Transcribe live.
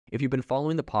If you've been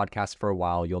following the podcast for a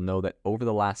while, you'll know that over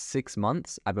the last 6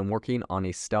 months, I've been working on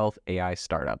a stealth AI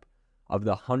startup. Of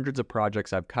the hundreds of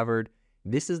projects I've covered,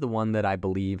 this is the one that I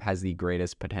believe has the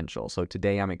greatest potential. So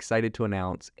today I'm excited to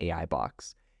announce AI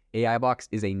Box. AI Box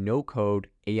is a no-code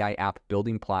AI app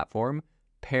building platform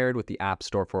paired with the App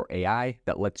Store for AI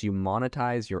that lets you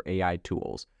monetize your AI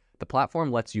tools. The platform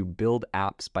lets you build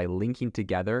apps by linking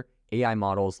together AI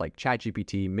models like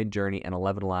ChatGPT, Midjourney, and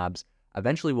 11 Labs.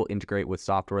 Eventually will integrate with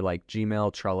software like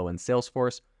Gmail, Trello, and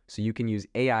Salesforce, so you can use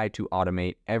AI to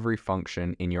automate every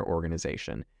function in your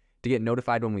organization. To get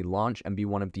notified when we launch and be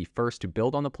one of the first to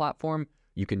build on the platform,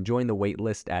 you can join the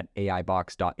waitlist at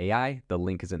aibox.ai. The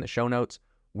link is in the show notes.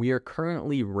 We are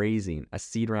currently raising a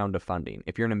seed round of funding.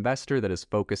 If you're an investor that is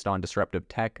focused on disruptive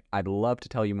tech, I'd love to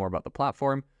tell you more about the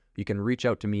platform. You can reach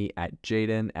out to me at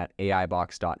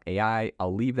jaden@aibox.ai.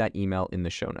 I'll leave that email in the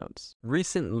show notes.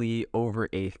 Recently, over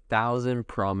 1,000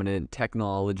 prominent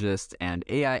technologists and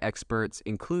AI experts,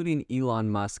 including Elon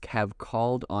Musk, have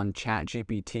called on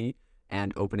ChatGPT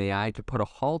and OpenAI to put a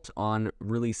halt on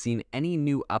releasing any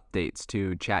new updates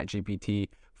to ChatGPT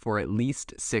for at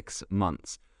least 6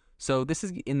 months. So this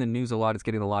is in the news a lot. It's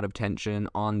getting a lot of attention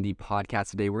on the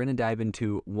podcast today. We're going to dive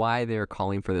into why they're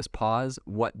calling for this pause,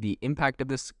 what the impact of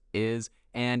this is,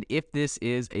 and if this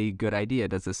is a good idea.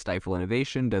 Does this stifle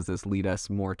innovation? Does this lead us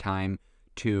more time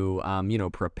to,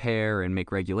 prepare and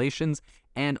make regulations?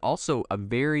 And also a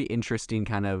very interesting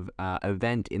kind of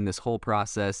event in this whole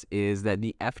process is that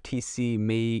the FTC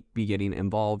may be getting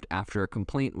involved after a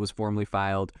complaint was formally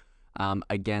filed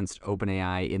against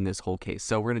OpenAI in this whole case.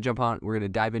 So we're going to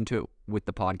dive into it with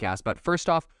the podcast. But first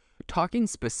off, talking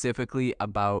specifically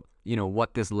about,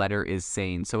 what this letter is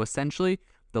saying. So essentially,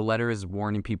 the letter is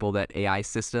warning people that AI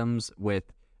systems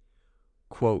with,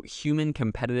 quote, human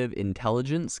competitive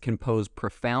intelligence can pose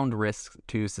profound risks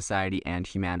to society and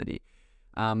humanity.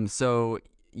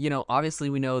 Obviously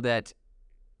we know that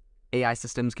AI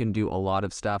systems can do a lot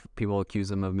of stuff. People accuse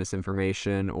them of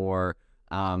misinformation or,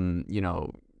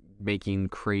 making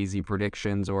crazy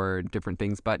predictions or different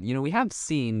things. But, we have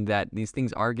seen that these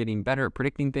things are getting better at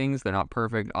predicting things. They're not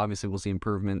perfect. Obviously, we'll see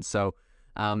improvements. So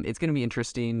it's going to be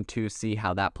interesting to see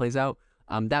how that plays out.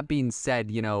 That being said,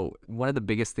 one of the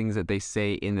biggest things that they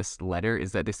say in this letter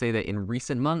is that they say that in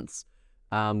recent months,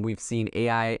 we've seen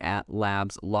AI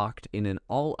labs locked in an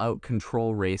all-out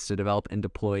control race to develop and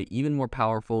deploy even more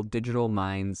powerful digital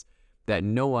minds that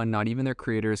no one, not even their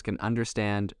creators, can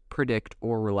understand, predict,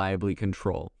 or reliably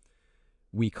control.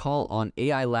 We call on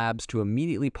AI labs to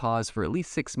immediately pause for at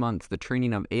least 6 months the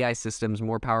training of AI systems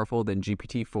more powerful than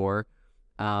GPT-4,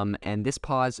 and this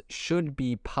pause should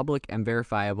be public and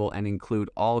verifiable and include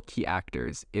all key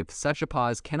actors. If such a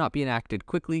pause cannot be enacted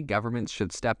quickly, governments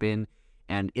should step in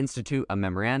and institute a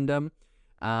memorandum.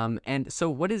 And so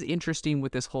what is interesting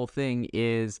with this whole thing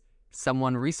is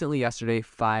someone recently yesterday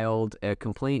filed a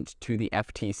complaint to the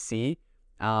FTC,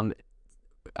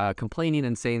 complaining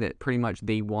and saying that pretty much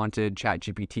they wanted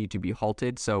ChatGPT to be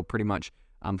halted, so pretty much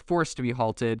forced to be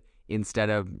halted instead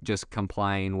of just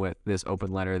complying with this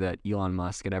open letter that Elon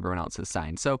Musk and everyone else has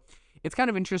signed. So it's kind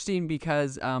of interesting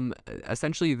because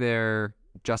essentially their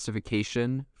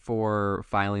justification for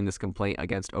filing this complaint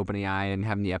against OpenAI and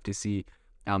having the FTC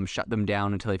shut them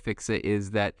down until they fix it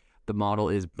is that the model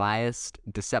is biased,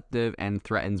 deceptive, and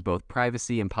threatens both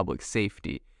privacy and public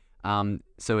safety.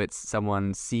 So it's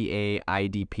someone,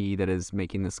 CAIDP, that is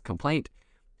making this complaint.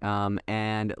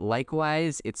 And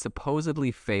likewise, it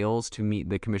supposedly fails to meet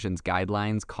the commission's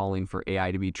guidelines calling for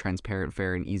AI to be transparent,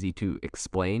 fair, and easy to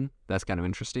explain. That's kind of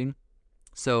interesting.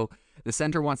 So the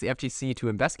center wants the FTC to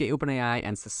investigate OpenAI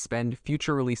and suspend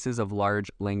future releases of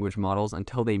large language models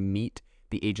until they meet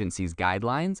the agency's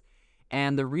guidelines.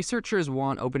 And the researchers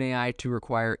want OpenAI to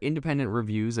require independent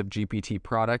reviews of GPT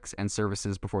products and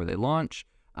services before they launch.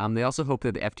 They also hope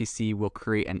that the FTC will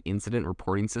create an incident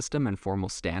reporting system and formal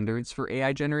standards for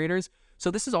AI generators. So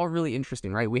this is all really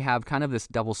interesting, right? We have kind of this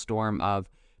double storm of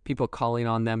people calling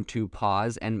on them to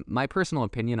pause. And my personal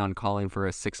opinion on calling for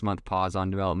a 6-month pause on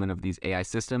development of these AI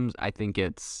systems, I think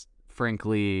it's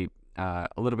frankly a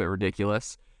little bit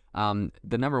ridiculous.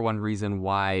 The number one reason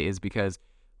why is because,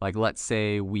 like, let's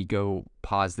say we go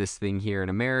pause this thing here in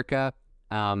America.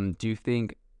 Do you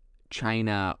think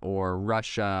China or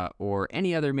Russia or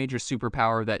any other major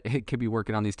superpower that could be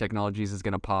working on these technologies is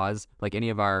going to pause? Like any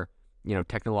of our,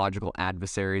 technological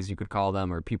adversaries, you could call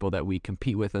them, or people that we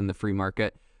compete with in the free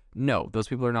market? No, those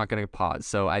people are not going to pause.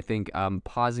 So I think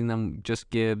pausing them just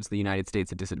gives the United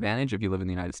States a disadvantage if you live in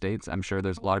the United States. I'm sure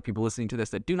there's a lot of people listening to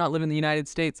this that do not live in the United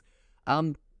States.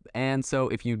 And so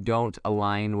if you don't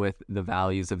align with the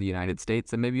values of the United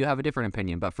States, then maybe you have a different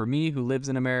opinion. But for me, who lives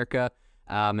in America,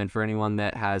 And for anyone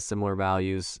that has similar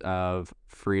values of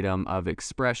freedom of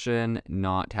expression,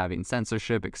 not having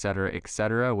censorship, et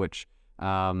cetera, which,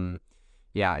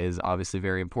 is obviously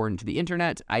very important to the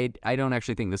internet. I don't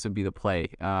actually think this would be the play,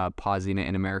 pausing it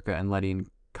in America and letting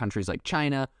countries like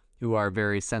China, who are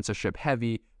very censorship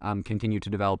heavy, continue to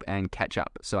develop and catch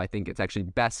up. So I think it's actually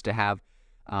best to have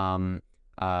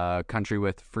a country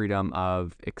with freedom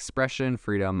of expression,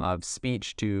 freedom of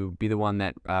speech, to be the one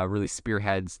that really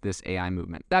spearheads this AI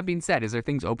movement. That being said, is there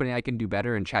things OpenAI can do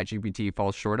better and ChatGPT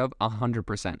falls short of?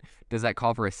 100%. Does that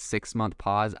call for a 6-month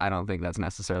pause? I don't think that's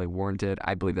necessarily warranted.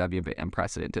 I believe that'd be a bit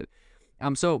unprecedented.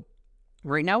 So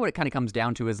right now what it kind of comes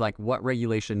down to is like what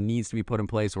regulation needs to be put in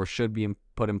place or should be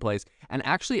put in place. And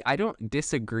actually, I don't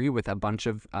disagree with a bunch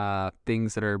of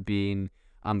things that are being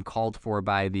called for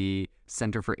by the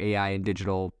Center for AI and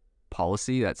Digital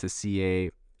Policy. That's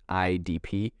the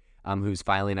CAIDP, who's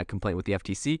filing a complaint with the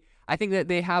FTC. I think that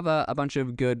they have a bunch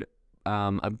of good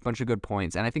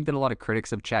points, and I think that a lot of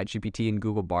critics of ChatGPT and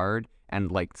Google Bard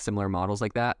and like similar models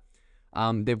like that,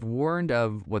 they've warned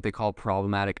of what they call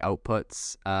problematic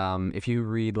outputs. If you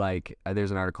read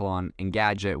there's an article on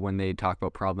Engadget when they talk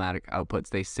about problematic outputs,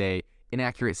 they say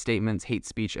inaccurate statements, hate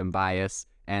speech, and bias.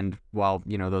 And while,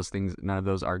 those things, none of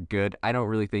those are good, I don't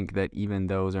really think that even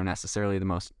those are necessarily the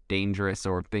most dangerous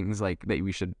or things like that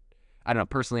we should, I don't know,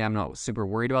 personally, I'm not super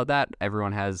worried about that.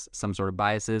 Everyone has some sort of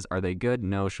biases. Are they good?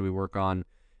 No. Should we work on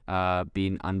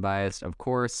being unbiased? Of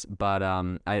course. But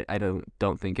I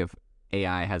don't think if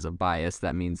AI has a bias,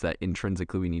 that means that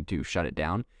intrinsically we need to shut it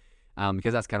down.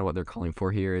 Because that's kind of what they're calling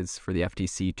for here, is for the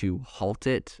FTC to halt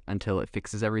it until it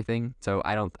fixes everything. So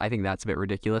I think that's a bit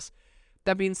ridiculous.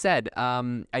 That being said,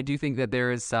 I do think that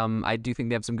I do think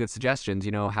they have some good suggestions,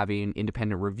 having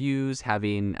independent reviews,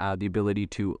 having the ability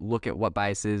to look at what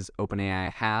biases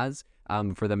OpenAI has,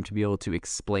 for them to be able to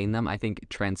explain them. I think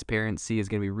transparency is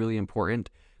going to be really important.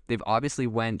 They've obviously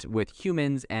went with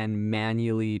humans and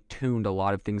manually tuned a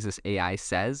lot of things this AI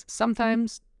says,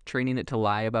 sometimes training it to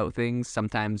lie about things,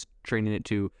 sometimes training it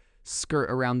to skirt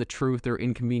around the truth or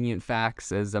inconvenient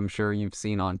facts, as I'm sure you've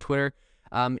seen on Twitter.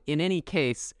 In any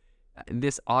case,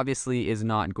 this obviously is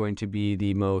not going to be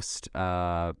the most,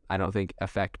 I don't think,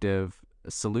 effective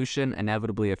solution.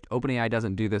 Inevitably, if OpenAI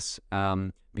doesn't do this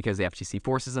because the FTC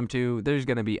forces them to, there's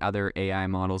going to be other AI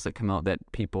models that come out that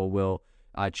people will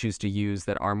choose to use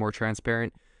that are more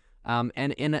transparent.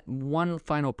 And in one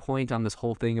final point on this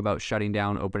whole thing about shutting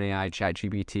down OpenAI,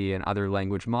 ChatGPT, and other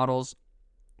language models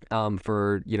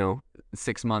for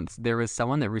 6 months, there was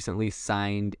someone that recently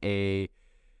signed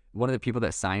one of the people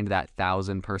that signed that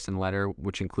 1,000-person letter,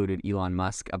 which included Elon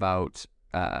Musk, about,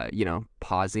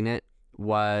 pausing it,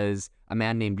 was a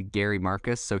man named Gary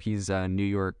Marcus. So he's a New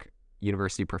York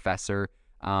University professor,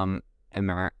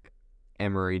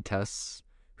 emeritus,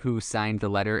 who signed the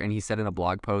letter. And he said in a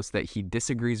blog post that he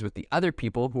disagrees with the other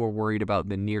people who are worried about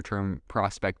the near-term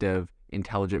prospect of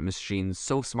intelligent machines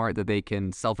so smart that they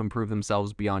can self-improve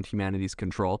themselves beyond humanity's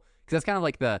control. Because that's kind of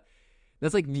like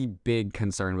that's like the big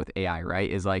concern with AI, right?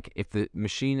 Is like if the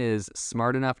machine is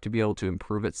smart enough to be able to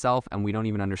improve itself, and we don't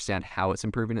even understand how it's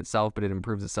improving itself, but it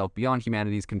improves itself beyond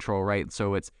humanity's control, right?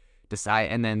 So it's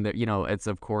and then it's,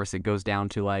 of course, it goes down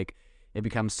to like it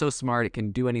becomes so smart it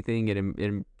can do anything.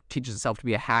 It teaches itself to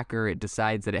be a hacker. It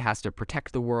decides that it has to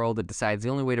protect the world. It decides the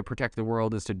only way to protect the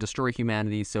world is to destroy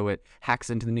humanity. So it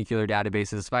hacks into the nuclear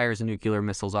databases, fires the nuclear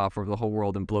missiles off over the whole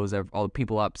world, and blows all the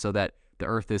people up so that the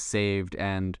Earth is saved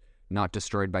and not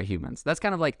destroyed by humans. That's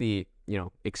kind of like the,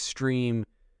 extreme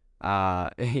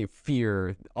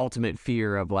fear, ultimate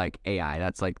fear of like AI.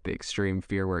 That's like the extreme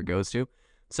fear where it goes to.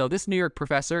 So this New York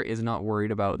professor is not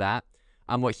worried about that.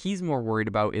 What he's more worried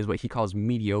about is what he calls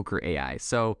mediocre AI.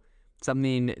 So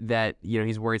something that,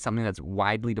 he's worried something that's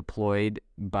widely deployed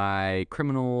by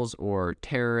criminals or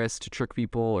terrorists to trick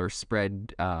people or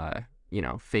spread,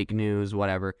 fake news,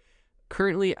 whatever.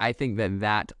 Currently, I think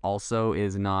that also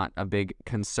is not a big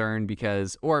concern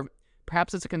or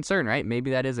perhaps it's a concern, right?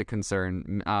 Maybe that is a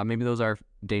concern. Maybe those are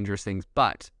dangerous things,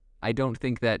 but I don't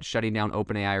think that shutting down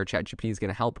OpenAI or ChatGPT is going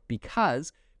to help,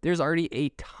 because there's already a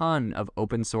ton of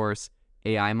open source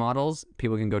AI models.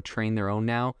 People can go train their own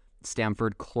now.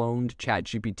 Stanford cloned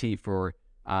ChatGPT for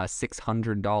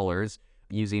 $600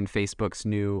 using Facebook's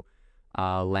new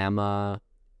Llama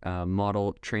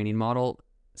training model.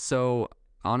 So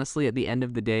honestly, at the end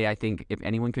of the day, I think if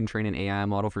anyone can train an AI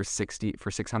model for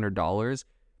 $600,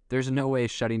 there's no way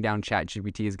shutting down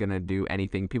ChatGPT is going to do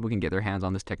anything. People can get their hands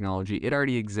on this technology. It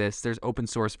already exists. There's open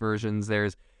source versions.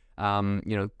 There's,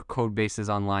 code bases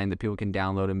online that people can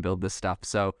download and build this stuff.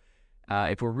 So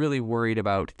if we're really worried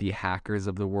about the hackers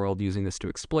of the world using this to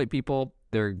exploit people,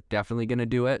 they're definitely going to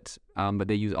do it, but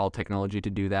they use all technology to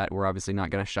do that. We're obviously not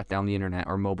going to shut down the internet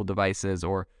or mobile devices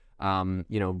or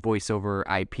voice over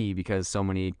IP because so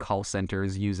many call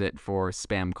centers use it for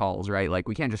spam calls, right? Like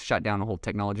we can't just shut down a whole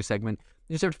technology segment.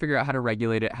 You just have to figure out how to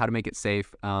regulate it, how to make it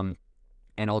safe, and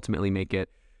ultimately make it,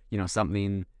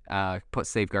 something, put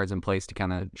safeguards in place to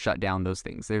kind of shut down those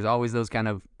things. There's always those kind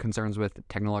of concerns with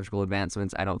technological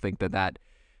advancements. I don't think that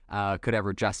could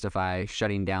ever justify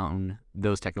shutting down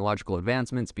those technological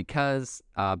advancements because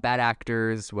bad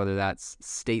actors, whether that's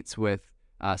states with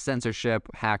censorship,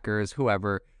 hackers,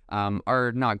 whoever,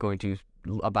 are not going to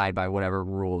abide by whatever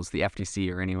rules the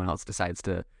FTC or anyone else decides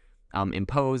to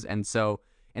impose. And so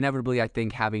inevitably, I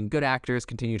think having good actors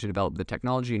continue to develop the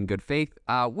technology in good faith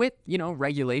with,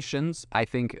 regulations, I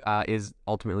think is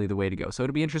ultimately the way to go. So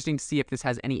it'll be interesting to see if this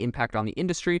has any impact on the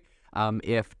industry,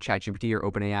 if ChatGPT or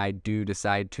OpenAI do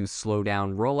decide to slow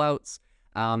down rollouts,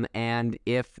 and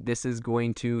if this is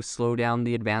going to slow down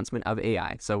the advancement of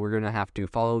AI. So we're going to have to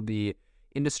follow the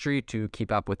industry to keep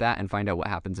up with that and find out what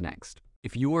happens next.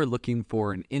 If you are looking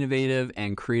for an innovative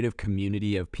and creative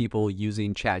community of people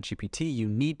using ChatGPT, you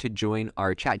need to join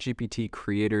our ChatGPT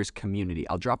creators community.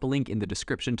 I'll drop a link in the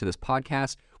description to this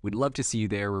podcast. We'd love to see you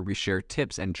there where we share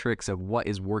tips and tricks of what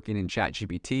is working in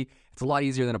ChatGPT. It's a lot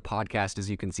easier than a podcast as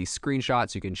you can see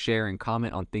screenshots, you can share and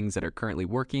comment on things that are currently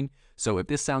working. So if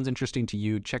this sounds interesting to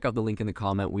you, check out the link in the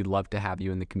comment. We'd love to have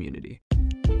you in the community.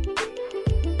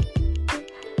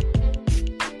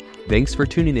 Thanks for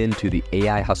tuning in to the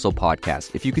AI Hustle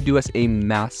podcast. If you could do us a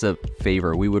massive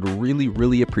favor, we would really,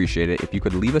 really appreciate it if you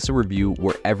could leave us a review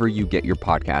wherever you get your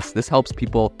podcasts. This helps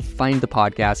people find the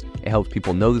podcast. It helps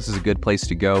people know this is a good place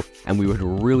to go. And we would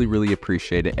really, really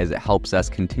appreciate it as it helps us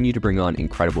continue to bring on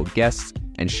incredible guests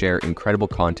and share incredible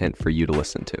content for you to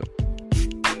listen to.